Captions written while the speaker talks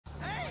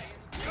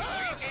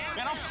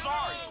I'm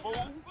sorry,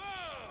 fool.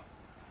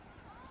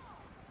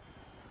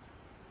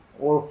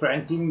 और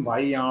Franklin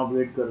भाई यहाँ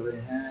वेट कर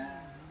रहे हैं।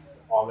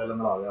 आ गया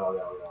लंगड़ा, आ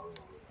गया।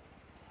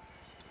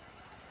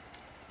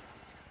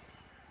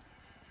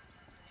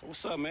 So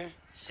what's up, man?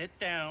 Sit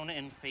down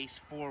and face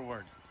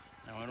forward.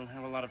 Now, I don't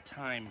have a lot of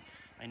time.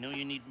 I know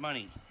you need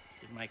money.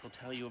 Did Michael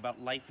tell you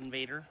about Life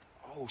Invader?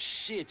 Oh,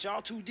 shit.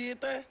 Y'all two did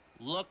that?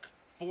 Look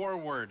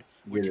forward.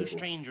 We're two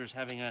strangers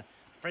having a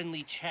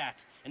friendly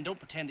chat. And don't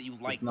pretend that you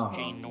liked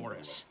Jane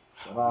Norris.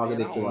 Oh,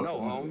 man, I don't know,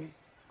 homie.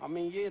 I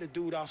mean, yeah, the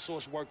dude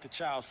outsourced work to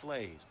child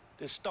slaves.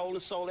 Then stole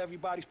and sold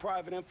everybody's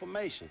private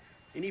information.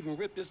 And even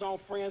ripped his own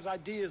friends'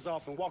 ideas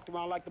off and walked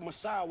around like the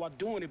Messiah while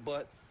doing it,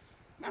 but...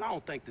 Man, I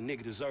don't think the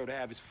nigga deserved to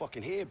have his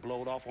fucking head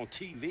blowed off on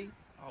TV.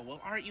 Oh,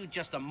 well, aren't you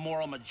just a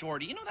moral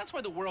majority? You know, that's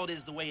why the world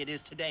is the way it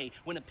is today,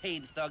 when a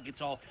paid thug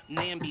gets all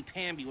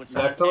namby-pamby when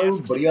someone asks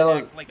him to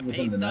act like a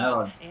paid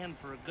thug, and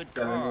for a good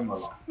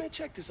cause. Man,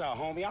 check this out,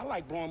 homie. I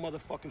like blowing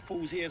motherfucking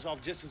fools' heads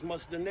off just as much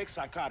as the next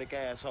psychotic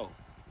asshole.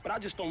 But I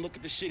just don't look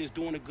at this shit as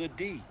doing a good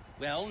deed.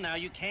 Well, now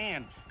you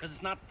can, because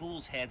it's not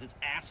fools' heads, it's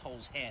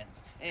assholes'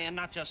 heads. And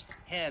not just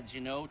heads, you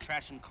know,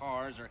 trashing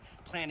cars or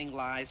planning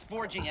lies,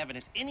 forging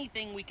evidence,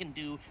 anything we can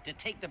do to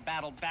take the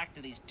battle back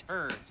to these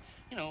turds.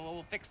 You know,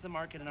 we'll fix the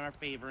market in our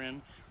favor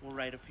and we'll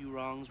right a few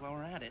wrongs while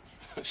we're at it.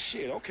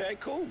 Shit, okay,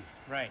 cool.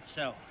 Right,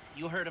 so,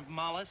 you heard of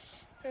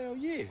Mollis? Hell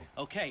yeah.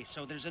 Okay,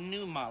 so there's a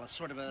new mollusk,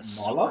 sort of a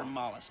super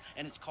mollusk,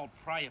 and it's called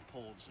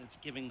priapods. It's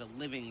giving the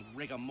living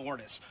rigor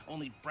mortis.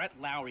 Only Brett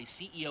Lowry,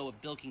 CEO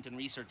of Bilkington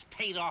Research,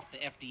 paid off the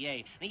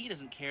FDA, and he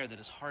doesn't care that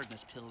his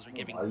hardness pills are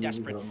giving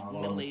desperate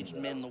middle-aged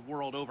men the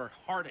world over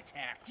heart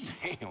attacks.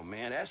 Damn,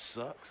 man, that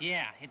sucks.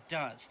 Yeah, it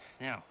does.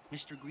 Now,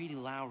 Mr. Greedy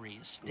Lowry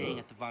is staying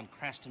at the Von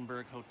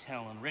Krastenberg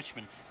Hotel in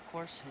Richmond. Of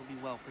course, he'll be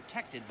well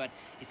protected, but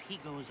if he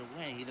goes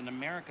away, then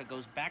America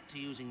goes back to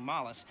using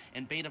mollusks,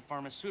 and Beta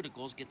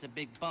Pharmaceuticals gets a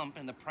big bump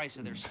in the price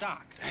of their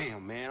stock.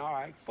 Damn, man, all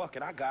right, fuck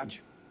it, I got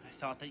you. I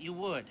thought that you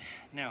would.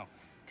 Now,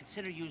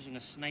 consider using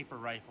a sniper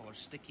rifle or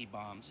sticky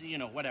bombs, you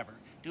know, whatever.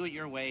 Do it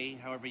your way,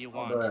 however you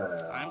want.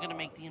 I'm gonna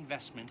make the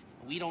investment.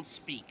 We don't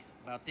speak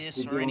about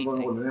this or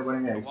anything.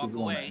 I'll walk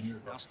away,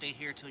 I'll stay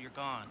here till you're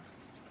gone.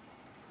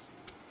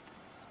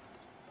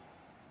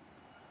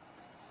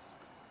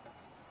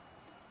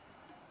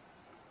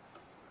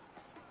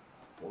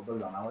 Hotel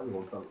जाना भाई,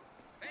 hotel.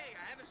 Hey,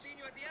 I haven't seen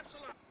you at the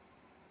Epsilon.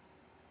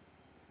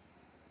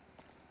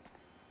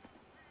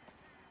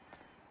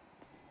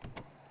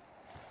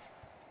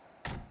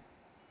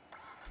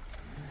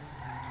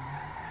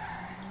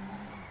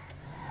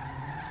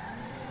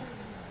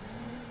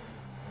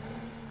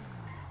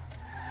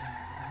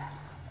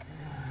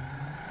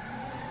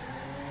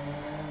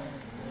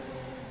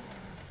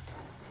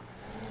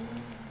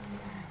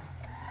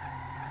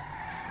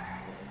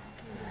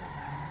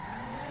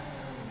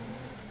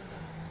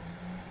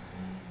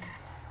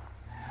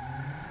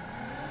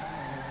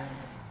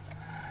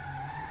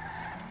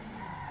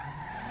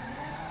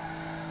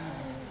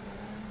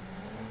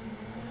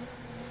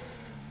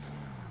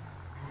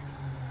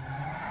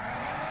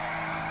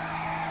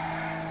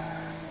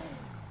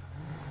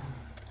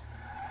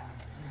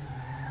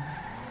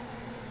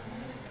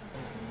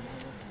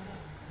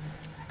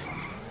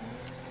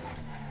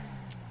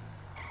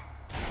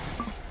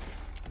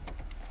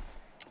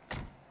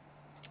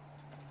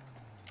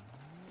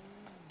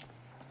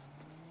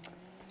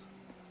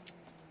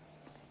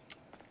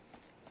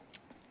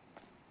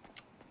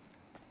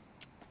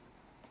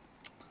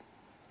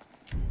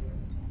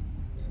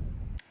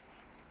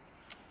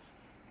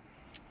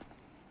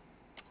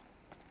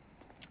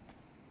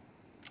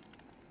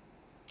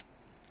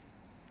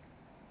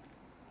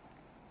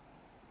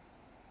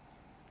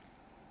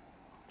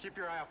 Keep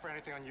your eye out for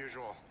anything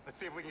unusual. Let's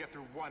see if we can get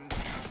through one.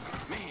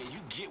 Man, you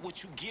get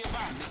what you give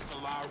out,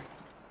 Mr. Lowry.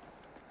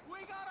 We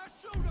got a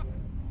shooter!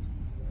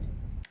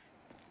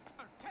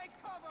 Take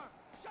cover!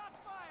 Shots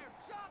fired!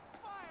 Shots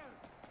fired!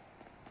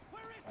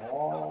 Where is that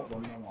son of a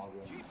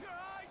bitch? Keep your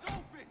eyes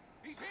open!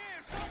 He's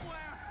here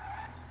somewhere!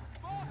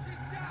 Boss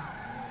is down!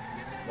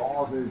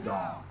 Boss is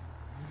down.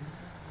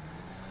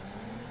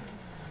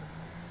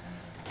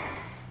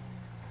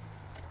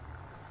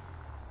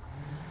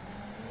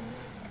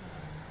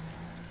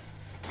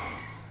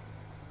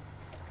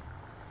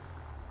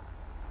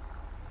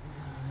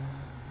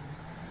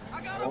 I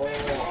got a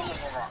visual!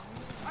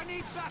 I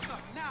need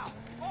backup now!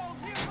 All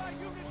nearby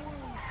units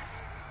report!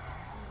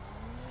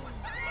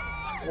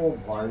 ओ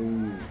भाई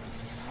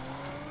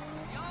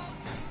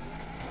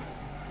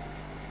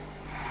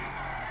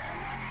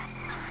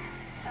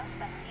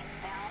Suspect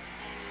eastbound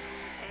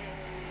in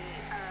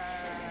a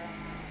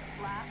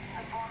black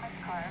performance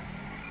car.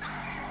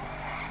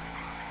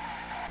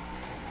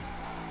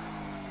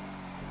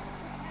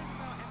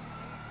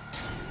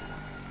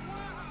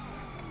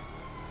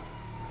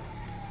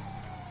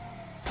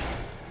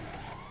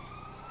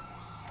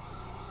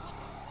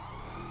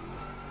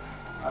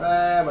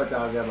 अरे बचा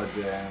गया, बच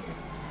गया।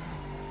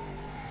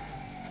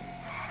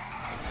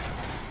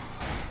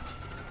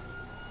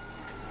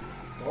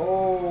 ओ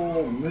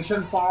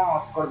mission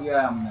पास कर दिया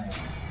है हमने।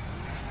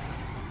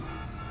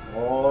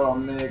 और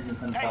हमने एक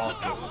mission Hey, pass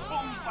look out for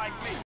fools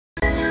like me.